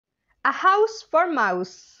A house for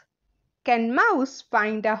Mouse. Can Mouse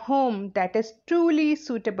find a home that is truly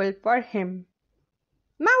suitable for him?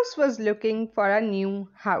 Mouse was looking for a new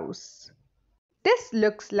house. This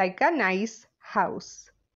looks like a nice house.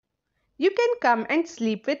 You can come and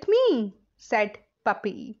sleep with me, said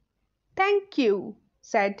Puppy. Thank you,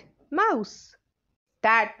 said Mouse.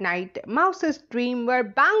 That night, Mouse's dreams were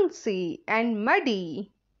bouncy and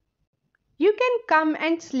muddy. You can come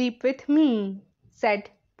and sleep with me, said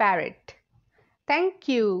Parrot. Thank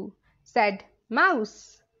you, said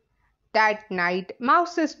Mouse. That night,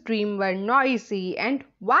 Mouse's dreams were noisy and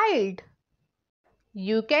wild.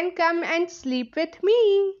 You can come and sleep with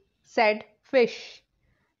me, said Fish.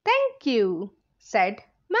 Thank you, said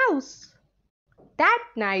Mouse. That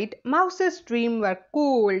night, Mouse's dreams were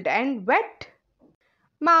cold and wet.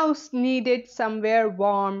 Mouse needed somewhere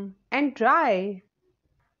warm and dry.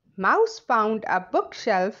 Mouse found a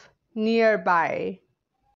bookshelf nearby.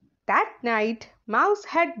 That night, Mouse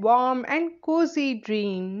had warm and cozy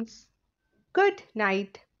dreams. Good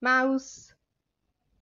night, Mouse.